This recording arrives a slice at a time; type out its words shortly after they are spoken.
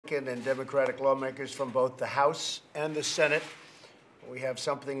Republican and Democratic lawmakers from both the House and the Senate. We have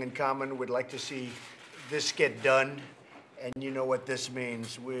something in common. We'd like to see this get done, and you know what this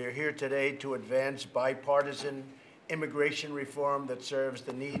means. We're here today to advance bipartisan immigration reform that serves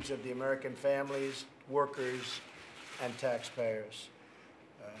the needs of the American families, workers, and taxpayers.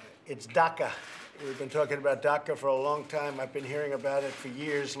 It's DACA. We've been talking about DACA for a long time. I've been hearing about it for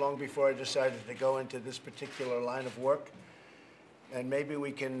years, long before I decided to go into this particular line of work. And maybe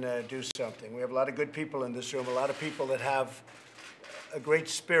we can do something. We have a lot of good people in this room, a lot of people that have a great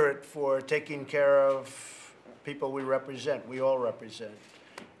spirit for taking care of people we represent, we all represent.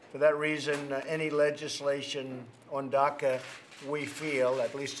 For that reason, any legislation on DACA, we feel,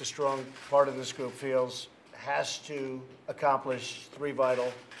 at least a strong part of this group feels, has to accomplish three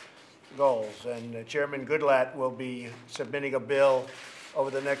vital goals. And Chairman Goodlatte will be submitting a bill over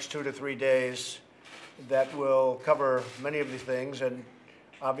the next 2 to 3 days that will cover many of the things. And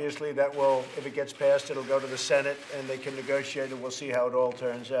obviously that will, if it gets passed, it'll go to the Senate and they can negotiate and we'll see how it all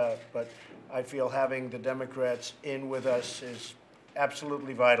turns out. But I feel having the Democrats in with us is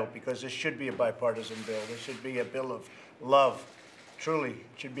absolutely vital because this should be a bipartisan bill. This should be a bill of love. Truly, it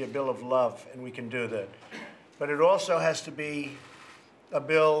should be a bill of love, and we can do that. But it also has to be a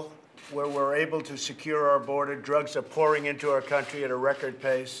bill where we're able to secure our border. Drugs are pouring into our country at a record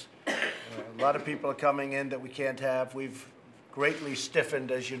pace. A lot of people are coming in that we can't have. We've greatly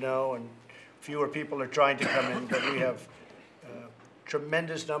stiffened, as you know, and fewer people are trying to come in, but we have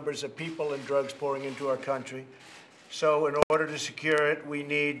tremendous numbers of people and drugs pouring into our country. So in order to secure it, we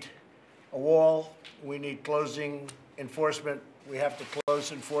need a wall. We need closing enforcement. We have to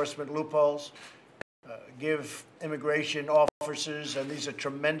close enforcement loopholes. Give immigration officers, and these are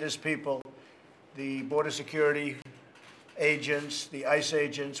tremendous people, the border security agents, the ICE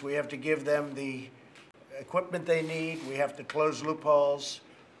agents, we have to give them the equipment they need. We have to close loopholes.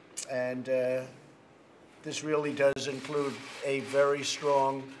 And this really does include a very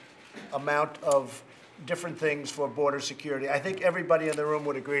strong amount of different things for border security. I think everybody in the room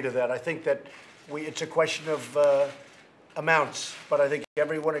would agree to that. I think that it's a question of amounts, but I think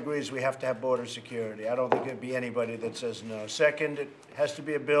everyone agrees we have to have border security. I don't think there'd be anybody that says no. Second, it has to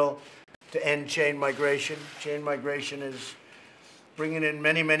be a bill to end chain migration. Chain migration is bringing in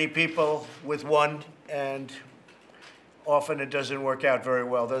many, many people with one, and often it doesn't work out very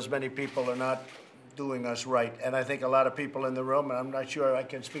well. Those many people are not doing us right. And I think a lot of people in the room, and I'm not sure I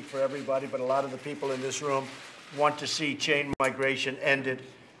can speak for everybody, but a lot of the people in this room want to see chain migration ended.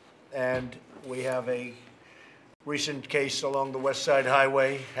 And we have a recent case along the West Side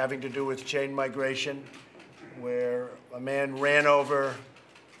Highway having to do with chain migration, where a man ran over,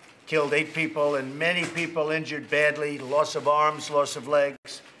 killed 8 people, and many people injured badly, loss of arms, loss of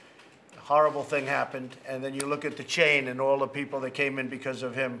legs. A horrible thing happened. And then you look at the chain and all the people that came in because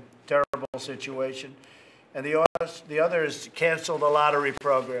of him. Terrible situation. And the other is to cancel the lottery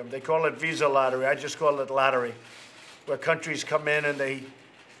program. They call it visa lottery. I just call it lottery, where countries come in and they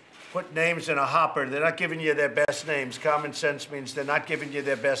put names in a hopper. They're not giving you their best names. Common sense means they're not giving you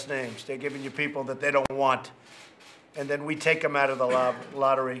their best names. They're giving you people that they don't want. And then we take them out of the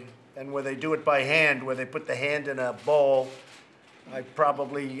lottery. And where they do it by hand, where they put the hand in a bowl,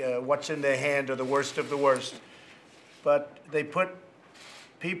 what's in their hand are the worst of the worst. But they put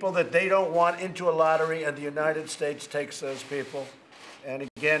people that they don't want into a lottery, and the United States takes those people. And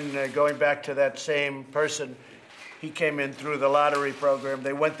again, going back to that same person, he came in through the lottery program.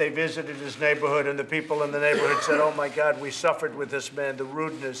 They visited his neighborhood, and the people in the neighborhood said, oh my God, we suffered with this man, the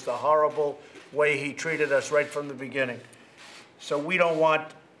rudeness, the horrible way he treated us right from the beginning. So we don't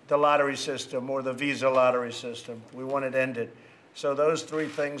want the lottery system or the visa lottery system. We want it ended. So those 3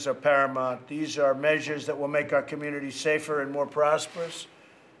 things are paramount. These are measures that will make our community safer and more prosperous.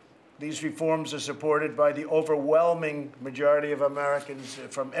 These reforms are supported by the overwhelming majority of Americans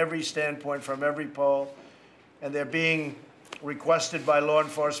from every standpoint, from every poll. And they're being requested by law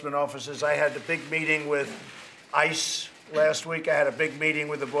enforcement officers. I had a big meeting with ICE last week. I had a big meeting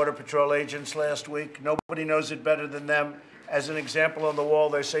with the Border Patrol agents last week. Nobody knows it better than them. As an example on the wall,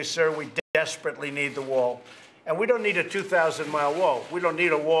 they say, sir, we desperately need the wall. And we don't need a 2,000-mile wall. We don't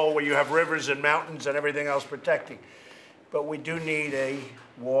need a wall where you have rivers and mountains and everything else protecting. But we do need a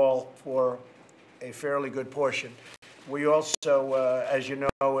wall for a fairly good portion. We also, as you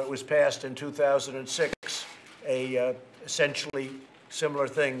know, it was passed in 2006, essentially similar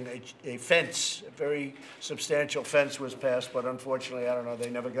thing, a fence, a very substantial fence was passed, but unfortunately, I don't know, they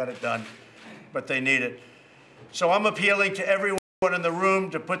never got it done, but they need it. So I'm appealing to everyone in the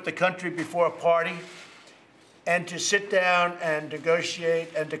room to put the country before a party and to sit down and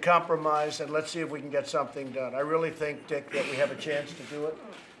negotiate and to compromise, and let's see if we can get something done. I really think, Dick, that we have a chance to do it.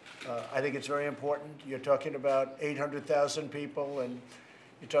 I think it's very important. You're talking about 800,000 people, and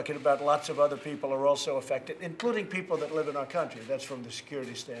you're talking about lots of other people are also affected, including people that live in our country. That's from the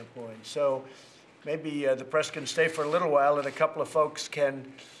security standpoint. So maybe the press can stay for a little while, and a couple of folks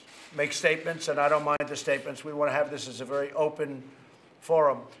can make statements, and I don't mind the statements. We want to have this as a very open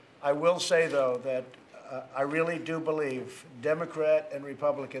forum. I will say, though, that I really do believe Democrat and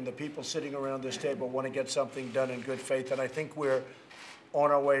Republican, the people sitting around this table, want to get something done in good faith, and I think we're on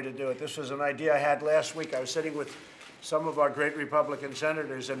our way to do it. This was an idea I had last week. I was sitting with some of our great Republican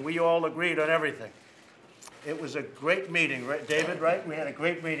senators, and we all agreed on everything. It was a great meeting, right, David, right? We had a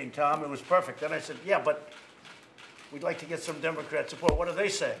great meeting, Tom. It was perfect. Then I said, yeah, but we'd like to get some Democrat support. What do they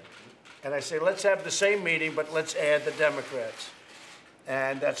say? And I say, let's have the same meeting, but let's add the Democrats.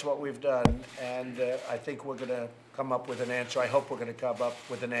 And that's what we've done. And I think we're going to come up with an answer. I hope we're going to come up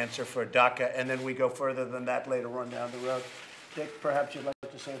with an answer for DACA, and then we go further than that later on down the road. Dick, perhaps you'd like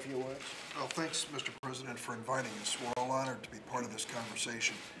to say a few words. Well, thanks, Mr. President, for inviting us. We're all honored to be part of this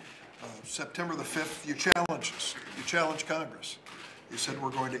conversation. September the 5th, you challenged us. You challenged Congress. You said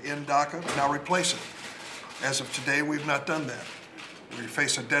we're going to end DACA, now replace it. As of today, we've not done that. We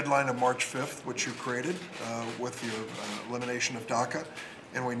face a deadline of March 5th, which you created with your elimination of DACA,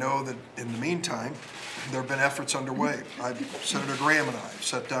 and we know that in the meantime, there have been efforts underway. Senator Graham and I have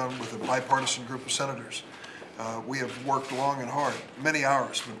sat down with a bipartisan group of senators. We have worked long and hard. Many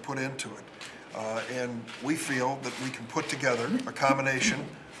hours have been put into it, and we feel that we can put together a combination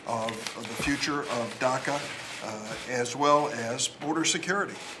of the future of DACA as well as border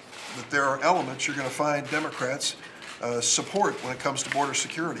security. That there are elements you're going to find Democrats support when it comes to border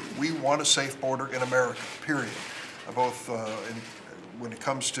security. We want a safe border in America, period, both when it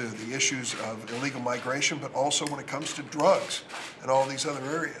comes to the issues of illegal migration, but also when it comes to drugs and all these other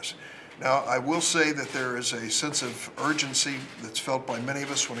areas. Now, I will say that there is a sense of urgency that's felt by many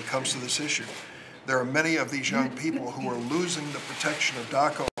of us when it comes to this issue. There are many of these young people who are losing the protection of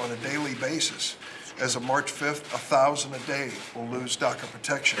DACA on a daily basis. As of March 5th, 1,000 a day will lose DACA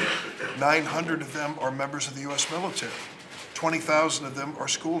protection. 900 of them are members of the U.S. military. 20,000 of them are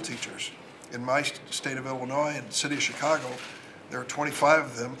school teachers. In my state of Illinois and city of Chicago, there are 25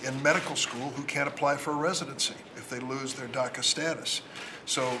 of them in medical school who can't apply for a residency if they lose their DACA status.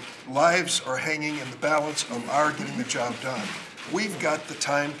 So lives are hanging in the balance of our getting the job done. We've got the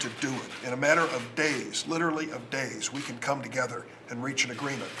time to do it. In a matter of days, literally of days, we can come together and reach an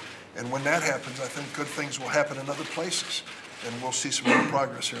agreement. And when that happens, I think good things will happen in other places, and we'll see some real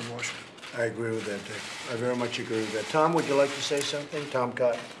progress here in Washington. I agree with that, Dick. I very much agree with that. Tom, would you like to say something? Tom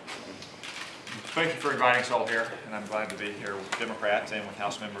Cotton. Thank you for inviting us all here, and I'm glad to be here with Democrats and with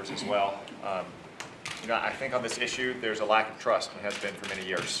House members as well. You know, I think on this issue, there's a lack of trust, and has been for many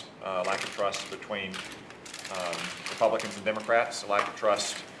years. Lack of trust between Republicans and Democrats, a lack of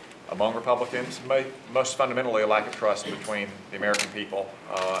trust among Republicans, most fundamentally a lack of trust between the American people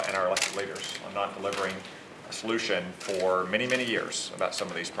and our elected leaders on not delivering a solution for many, many years about some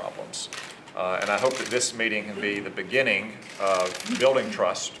of these problems. And I hope that this meeting can be the beginning of building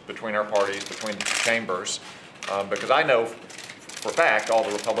trust between our parties, between the chambers, because I know for a fact all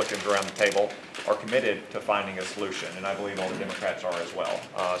the Republicans around the table are committed to finding a solution, and I believe all the Democrats are as well.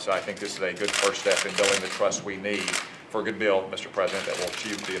 So I think this is a good first step in building the trust we need for a good bill, Mr. President, that will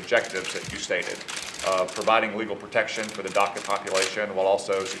achieve the objectives that you stated, providing legal protection for the DACA population while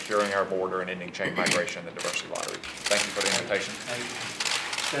also securing our border and ending chain migration and diversity lottery. Thank you for the invitation.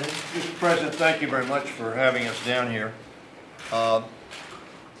 Mr. President, thank you very much for having us down here. I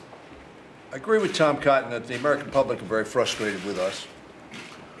agree with Tom Cotton that the American public are very frustrated with us.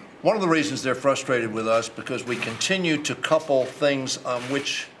 One of the reasons they're frustrated with us because we continue to couple things on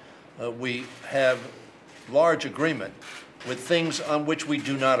which we have large agreement with things on which we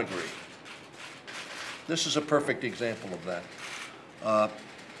do not agree. This is a perfect example of that.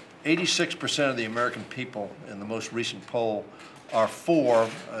 86% of the American people in the most recent poll are for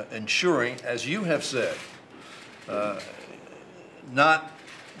ensuring, as you have said, not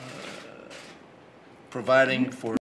providing for